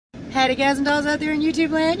Howdy guys and dolls out there in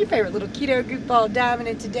YouTube land, your favorite little keto goofball Diamond,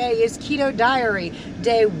 and today is Keto Diary,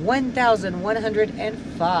 day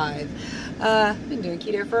 1105. Been doing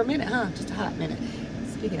keto for a minute, huh? Just a hot minute.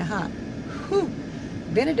 Speaking of hot, whew,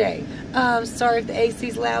 been a day. Sorry if the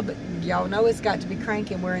AC's loud, but y'all know it's got to be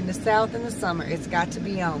cranking. We're in the south in the summer. It's got to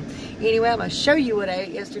be on. Anyway, I'm going to show you what I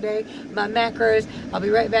ate yesterday, my macros. I'll be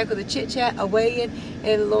right back with a chit-chat, a weigh-in,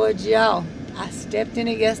 and Lord, y'all, I stepped in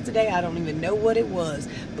it yesterday. I don't even know what it was,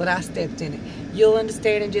 but I stepped in it. You'll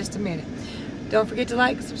understand in just a minute. Don't forget to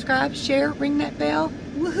like, subscribe, share, ring that bell.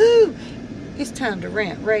 Woohoo! It's time to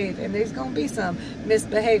rant, rave, and there's going to be some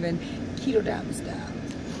misbehaving Keto Diamond style.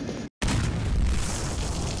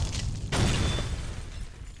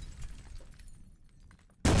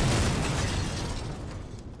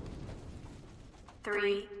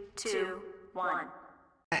 Three, two, one.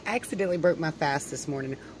 I accidentally broke my fast this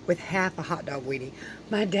morning with half a hot dog weenie.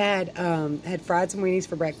 My dad had fried some weenies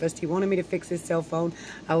for breakfast. He wanted me to fix his cell phone.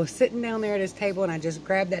 I was sitting down there at his table and I just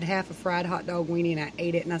grabbed that half a fried hot dog weenie and I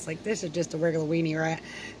ate it. And I was like, this is just a regular weenie, right?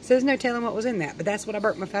 So there's no telling what was in that. But that's what I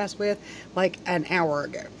broke my fast with like an hour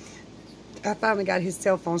ago. I finally got his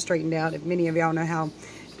cell phone straightened out. If many of y'all know how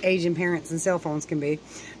Asian parents and cell phones can be.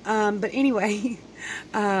 But anyway,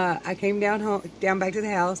 I came down back to the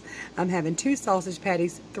house. I'm having 2 sausage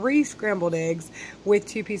patties, 3 scrambled eggs with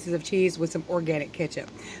 2 pieces of cheese with some organic ketchup,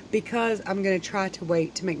 because I'm going to try to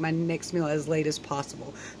wait to make my next meal as late as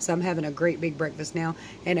possible. So I'm having a great big breakfast now.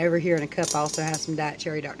 And over here in a cup I also have some Diet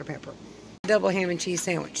Cherry Dr. Pepper. Double ham and cheese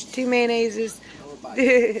sandwich, 2 mayonnaises,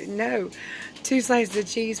 no, 2 slices of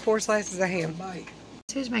cheese, 4 slices of ham.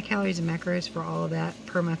 Here's my calories and macros for all of that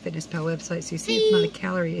per my MyFitnessPal website. So you see it's not a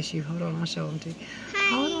calorie issue. Hold on, I'll show them to you.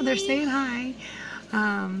 Hold on, they're saying hi.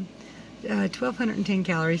 1,210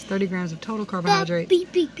 calories, 30 grams of total carbohydrate,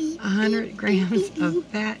 100 grams of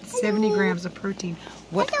fat, 70 grams of protein.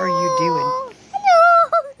 What are you doing?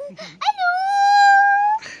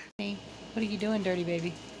 Hello. Hey, what are you doing, dirty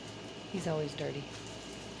baby? He's always dirty.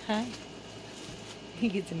 Hi. He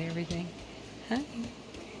gets in everything. Hi.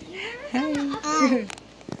 Hi.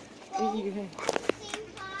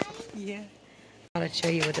 Yeah. I'll show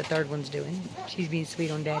you what the third one's doing. She's being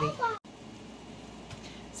sweet on daddy.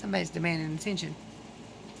 Somebody's demanding attention.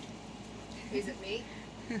 Is it me?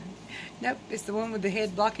 Nope, it's the one with the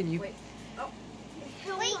head blocking you. Wait. Oh.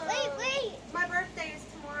 Wait. My birthday is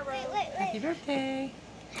tomorrow. Wait. Happy birthday.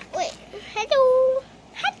 Wait. Hello.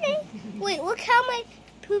 Hello. Wait, look how many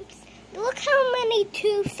poops. Look how many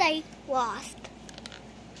tubes I lost.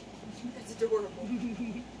 It's adorable.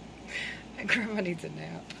 Grandma needs a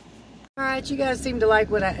nap. Alright, you guys seem to like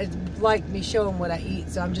me showing what I eat,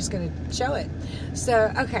 so I'm just going to show it.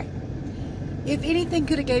 So, okay. If anything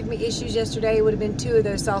could have gave me issues yesterday, it would have been 2 of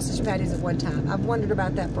those sausage patties at one time. I've wondered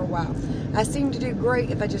about that for a while. I seem to do great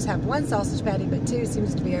if I just have 1 sausage patty, but 2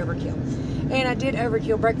 seems to be overkill. And I did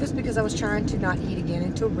overkill breakfast because I was trying to not eat again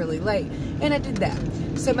until really late. And I did that.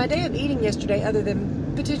 So my day of eating yesterday, other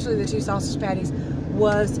than potentially the 2 sausage patties,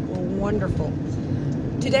 was wonderful.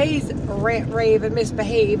 Today's rant, rave, and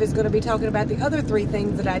misbehave is going to be talking about the other 3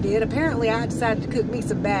 things that I did. Apparently, I decided to cook me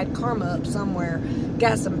some bad karma up somewhere.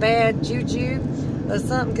 Got some bad juju or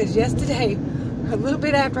something, because yesterday, a little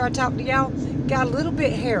bit after I talked to y'all, got a little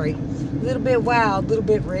bit hairy, a little bit wild, a little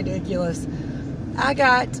bit ridiculous. I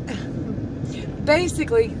got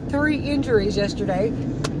basically 3 injuries yesterday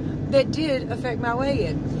that did affect my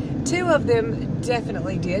weigh-in. 2 of them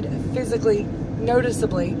definitely did, physically,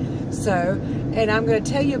 noticeably so, and I'm going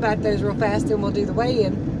to tell you about those real fast, and we'll do the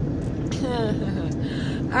weigh-in.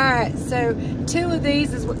 Alright, so 2 of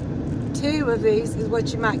these is what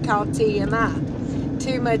you might call TMI.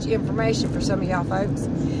 Too much information for some of y'all folks.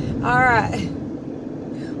 Alright,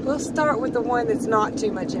 we'll start with the one that's not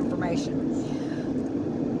too much information.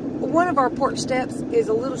 One of our porch steps is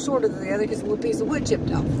a little shorter than the other because a little piece of wood chipped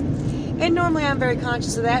off. And normally I'm very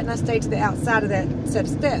conscious of that, and I stay to the outside of that set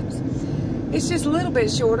of steps. It's just a little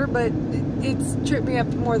bit shorter, but it's tripped me up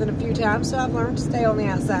more than a few times, so I've learned to stay on the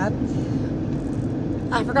outside.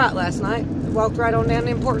 I forgot last night. Walked right on down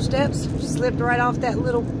them porch steps, slipped right off that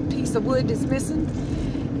little piece of wood that's missing.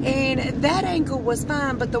 And that ankle was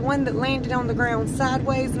fine, but the one that landed on the ground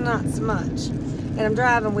sideways, not so much. And I'm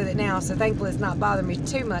driving with it now, so thankfully it's not bothering me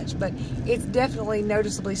too much, but it's definitely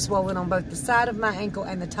noticeably swollen on both the side of my ankle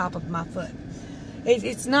and the top of my foot.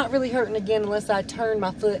 It's not really hurting again unless I turn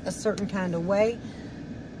my foot a certain kind of way.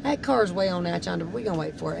 That car's way on out yonder, but we're going to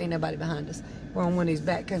wait for it. Ain't nobody behind us. We're on one of these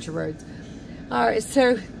backcountry roads. Alright,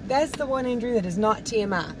 so that's the one injury that is not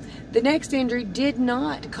TMI. The next injury did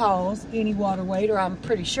not cause any water weight, or I'm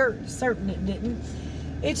pretty certain it didn't.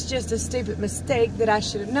 It's just a stupid mistake that I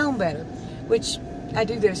should have known better, which I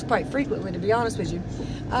do this quite frequently, to be honest with you.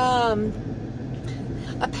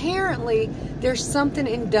 Apparently, there's something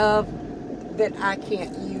in Dove that I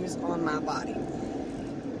can't use on my body.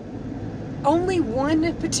 Only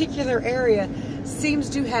one particular area seems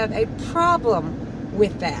to have a problem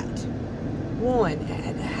with that. One.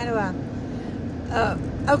 How do I...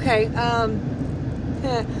 okay.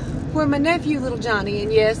 When my nephew, Little Johnny,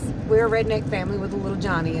 and yes, we're a redneck family with a Little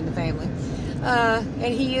Johnny in the family.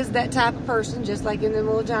 And he is that type of person, just like in the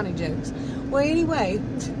Little Johnny jokes. Well, anyway,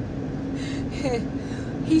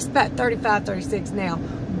 he's about 35, 36 now.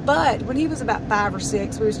 But when he was about 5 or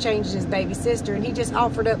 6, we was changing his baby sister, and he just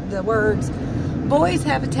offered up the words, boys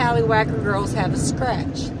have a tallywhacker, girls have a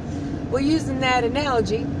scratch. Well, using that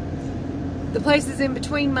analogy, the places in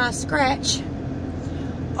between my scratch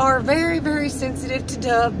are very, very sensitive to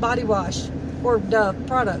Dove body wash or Dove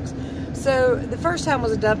products. So the first time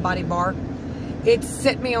was a Dove body bar. It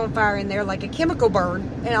set me on fire in there like a chemical burn,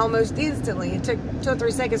 and almost instantly. It took 2 or 3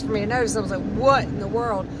 seconds for me to notice. I was like, what in the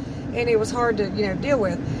world? And it was hard to, you know, deal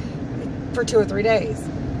with for 2 or 3 days.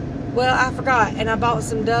 Well, I forgot, and I bought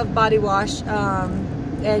some Dove body wash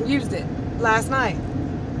and used it last night.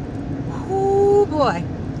 Oh boy.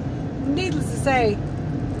 Needless to say,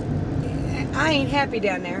 I ain't happy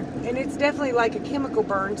down there, and it's definitely like a chemical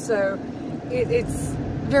burn, so it's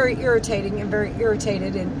very irritating and very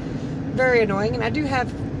irritated and very annoying, and I do have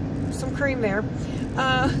some cream there.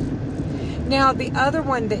 Now, the other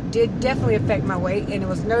one that did definitely affect my weight, and it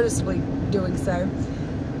was noticeably doing so,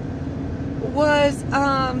 was,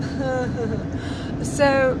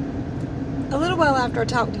 so, a little while after I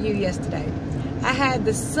talked to you yesterday, I had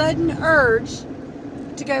the sudden urge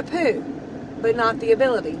to go poo, but not the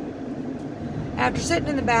ability. After sitting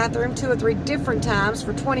in the bathroom 2 or 3 different times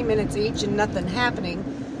for 20 minutes each and nothing happening,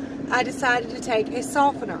 I decided to take a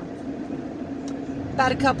softener.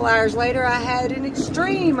 About a couple hours later, I had an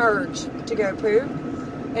extreme urge to go poo,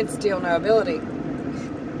 and still no ability.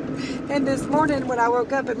 And this morning when I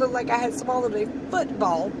woke up, it looked like I had swallowed a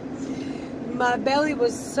football. My belly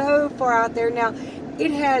was so far out there. Now,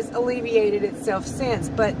 it has alleviated itself since,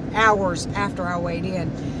 but hours after I weighed in.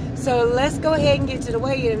 So let's go ahead and get to the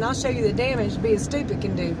weigh-in, and I'll show you the damage being stupid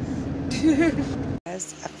can do. I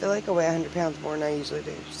feel like I weigh 100 pounds more than I usually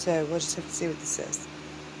do, so we'll just have to see what this says.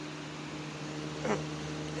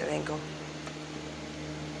 Good ankle.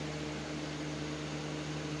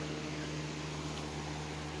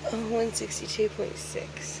 Oh,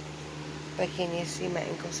 162.6. But can you see my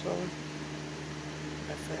ankle swollen?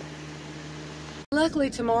 My foot. Luckily,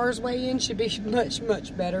 tomorrow's weigh-in should be much,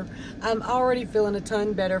 much better. I'm already feeling a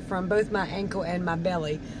ton better from both my ankle and my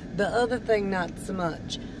belly. The other thing, not so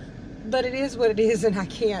much. But it is what it is, and I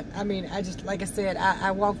can't. I mean, I just, like I said,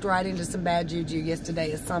 I walked right into some bad juju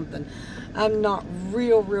yesterday or something. I'm not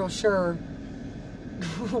real sure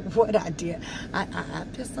what I did. I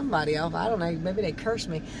pissed somebody off. I don't know. Maybe they cursed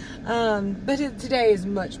me. But today is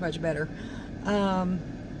much, much better.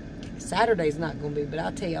 Saturday's not going to be, but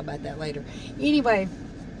I'll tell you about that later. Anyway,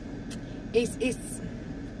 it's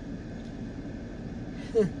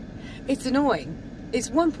annoying. It's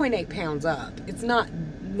 1.8 pounds up. It's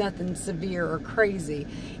nothing severe or crazy,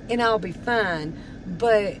 and I'll be fine,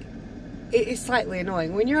 but it's slightly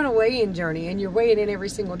annoying. When you're on a weigh-in journey and you're weighing in every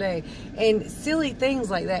single day, and silly things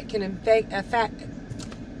like that can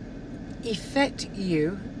affect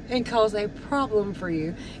you and cause a problem for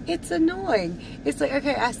you, it's annoying. It's like,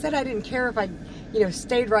 okay, I said I didn't care if I,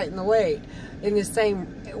 stayed right in the weight, in the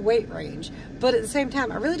same weight range, but at the same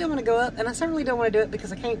time, I really don't want to go up, and I certainly don't want to do it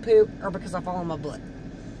because I can't poop or because I fall on my butt.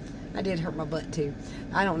 I did hurt my butt too.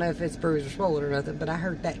 I don't know if it's bruised or swollen or nothing, but I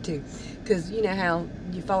hurt that too. Because you know how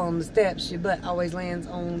you fall on the steps, your butt always lands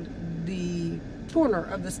on the corner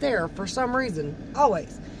of the stair for some reason.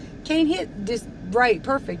 Always. Can't hit just right,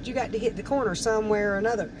 perfect. You got to hit the corner somewhere or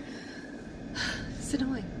another. It's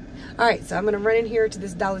annoying. Alright, so I'm going to run in here to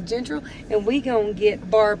this Dollar General, and we going to get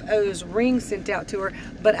Barb O's ring sent out to her,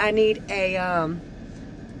 but I need a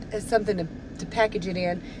something to package it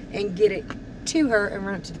in and get it to her and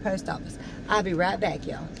run it to the post office. I'll be right back,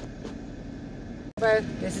 y'all. So,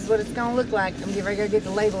 this is what it's going to look like. I'm getting ready to go get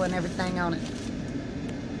the label and everything on it.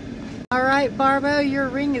 Alright, Barbo, your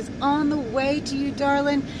ring is on the way to you,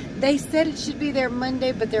 darling. They said it should be there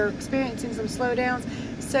Monday, but they're experiencing some slowdowns.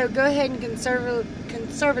 So go ahead and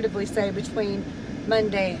conservatively say between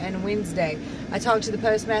Monday and Wednesday. I talked to the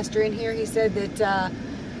postmaster in here. He said that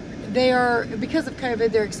they are, because of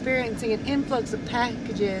COVID, they're experiencing an influx of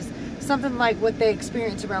packages, something like what they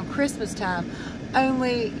experience around Christmas time.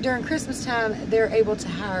 Only during Christmas time, they're able to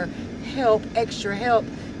hire extra help,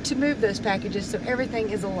 to move those packages, so everything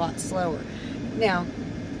is a lot slower. Now,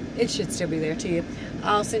 it should still be there to you.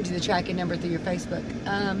 I'll send you the tracking number through your Facebook.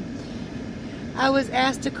 I was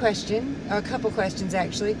asked a question, or a couple questions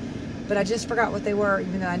actually, but I just forgot what they were,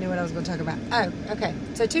 even though I knew what I was going to talk about. Oh, okay.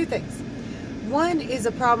 So 2 things. One is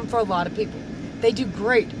a problem for a lot of people. They do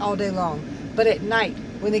great all day long, but at night,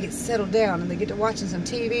 when they get settled down and they get to watching some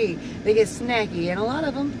TV, they get snacky, and a lot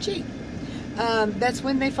of them cheat. That's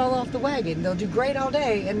when they fall off the wagon. They'll do great all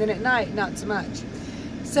day, and then at night, not so much.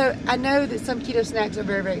 So I know that some keto snacks are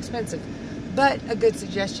very, very expensive, but a good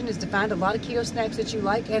suggestion is to find a lot of keto snacks that you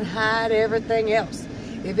like and hide everything else.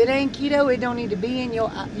 If it ain't keto, it don't need to be in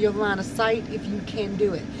your line of sight if you can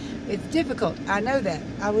do it. It's difficult. I know that.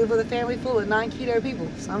 I live with a family full of non-keto people.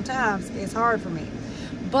 Sometimes it's hard for me.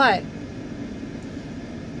 But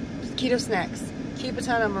keto snacks, keep a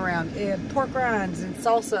ton of them around. Pork rinds and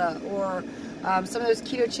salsa, or some of those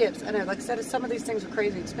keto chips. I know, like I said, some of these things are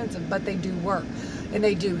crazy expensive, but they do work and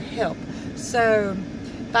they do help. So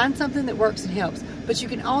find something that works and helps. But you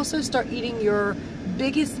can also start eating your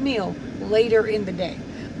biggest meal later in the day.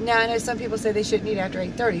 Now, I know some people say they shouldn't eat after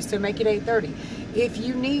 8:30, so make it 8:30. If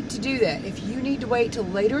you need to do that, if you need to wait till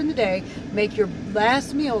later in the day, make your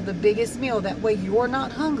last meal the biggest meal. That way you're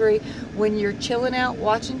not hungry when you're chilling out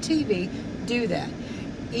watching TV. Do that.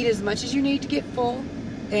 Eat as much as you need to get full,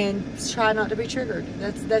 and try not to be triggered.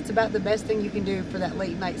 That's about the best thing you can do for that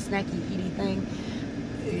late night snacky eaty thing.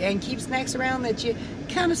 And keep snacks around that you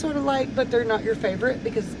kind of sort of like, but they're not your favorite,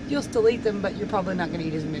 because you'll still eat them, but you're probably not going to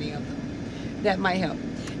eat as many of them. That might help.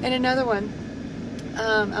 And another one,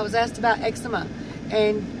 I was asked about eczema,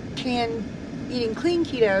 and can eating clean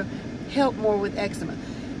keto help more with eczema?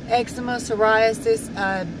 Eczema, psoriasis,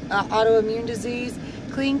 autoimmune disease,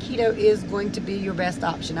 clean keto is going to be your best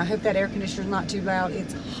option. I hope that air conditioner is not too loud.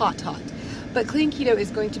 It's hot. But clean keto is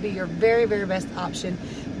going to be your very, very best option,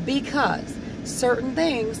 because certain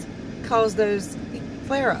things cause those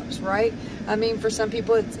flare-ups, right? I mean, for some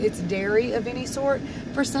people it's dairy of any sort.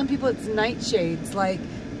 For some people it's nightshades like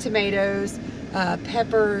tomatoes,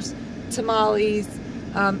 peppers, tamales,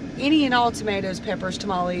 any and all tomatoes, peppers,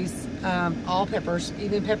 tamales, all peppers,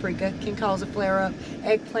 even paprika can cause a flare-up.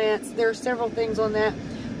 Eggplants, there are several things on that.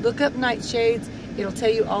 Look up nightshades. It'll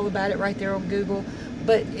tell you all about it right there on Google.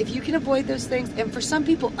 But if you can avoid those things, and for some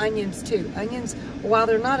people, onions too. Onions, while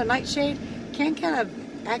they're not a nightshade, can kind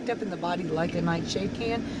of act up in the body like a nightshade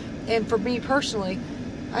can. And for me personally,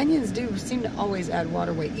 onions do seem to always add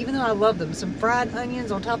water weight, even though I love them. Some fried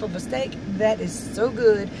onions on top of a steak, that is so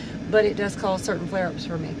good, but it does cause certain flare-ups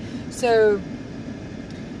for me. So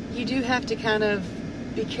you do have to kind of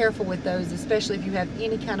be careful with those, especially if you have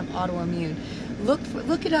any kind of autoimmune.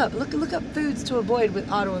 Look it up. Look up foods to avoid with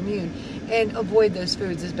autoimmune, and avoid those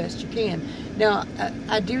foods as best you can. Now,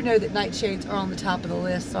 I do know that nightshades are on the top of the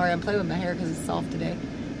list. Sorry, I'm playing with my hair because it's soft today.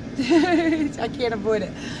 I can't avoid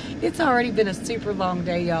it. It's already been a super long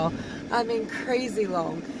day, y'all. I mean, crazy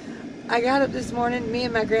long. I got up this morning, me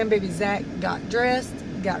and my grandbaby Zach got dressed,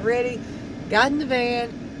 got ready, got in the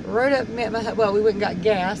van, rode up, met my, well, we went and got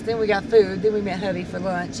gas, then we got food, then we met hubby for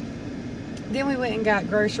lunch. Then we went and got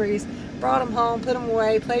groceries, brought them home, put them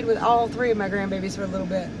away, played with all 3 of my grandbabies for a little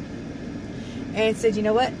bit, and said, you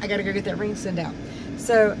know what, I gotta go get that ring sent out.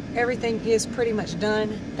 So everything is pretty much done,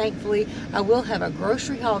 thankfully. I will have a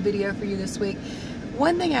grocery haul video for you this week.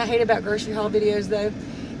 One thing I hate about grocery haul videos though,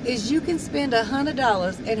 is you can spend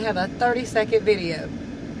 $100 and have a 30-second video.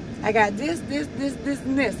 I got this, and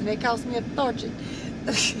this, and it cost me a fortune.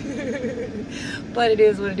 But it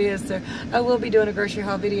is what it is. So I will be doing a grocery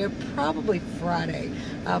haul video probably Friday.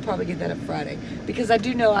 I'll probably get that up Friday, because I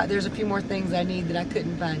do know there's a few more things I need that I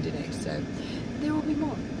couldn't find today. So there will be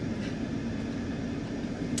more.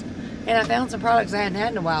 And I found some products I hadn't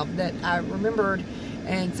had in a while that I remembered,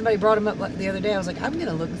 and somebody brought them up the other day. I was like, I'm going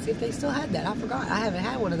to look and see if they still had that. I forgot. I haven't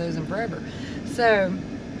had one of those in forever. So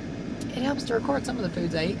it helps to record some of the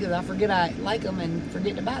foods I eat, because I forget I like them and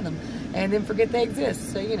forget to buy them, and then forget they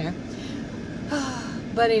exist. So, you know.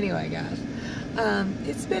 But anyway, guys,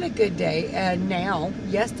 it's been a good day. Now,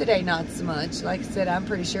 yesterday, not so much. Like I said, I'm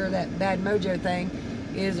pretty sure that bad mojo thing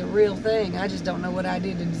is a real thing. I just don't know what I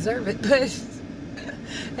did to deserve it. But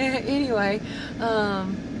anyway,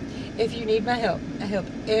 if you need my help, I help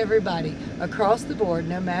everybody across the board,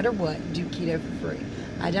 no matter what, do keto for free.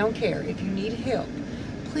 I don't care. If you need help,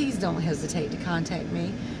 please don't hesitate to contact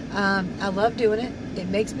me. I love doing it. It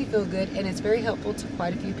makes me feel good, and it's very helpful to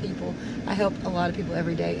quite a few people. I help a lot of people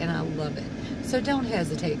every day, and I love it. So don't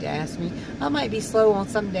hesitate to ask me. I might be slow on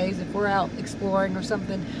some days if we're out exploring or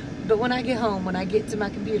something, but when I get home, when I get to my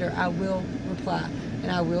computer, I will reply,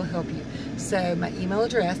 and I will help you. So my email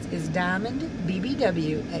address is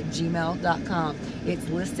diamondbbw@gmail.com. It's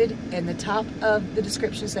listed in the top of the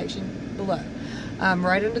description section below.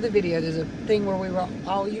 Right under the video, there's a thing where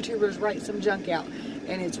all YouTubers write some junk out,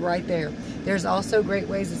 and it's right there. There's also great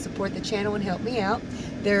ways to support the channel and help me out.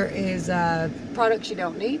 There is products you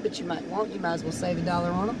don't need, but you might want. You might as well save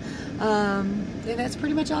 $1 on them. And that's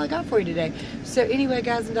pretty much all I got for you today. So anyway,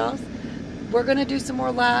 guys and dolls, we're going to do some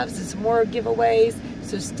more lives and some more giveaways.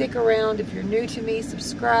 So stick around. If you're new to me,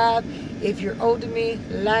 subscribe. If you're old to me,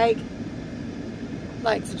 like,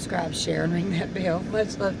 subscribe, share, and ring that bell.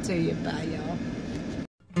 Much love to you. Bye, y'all.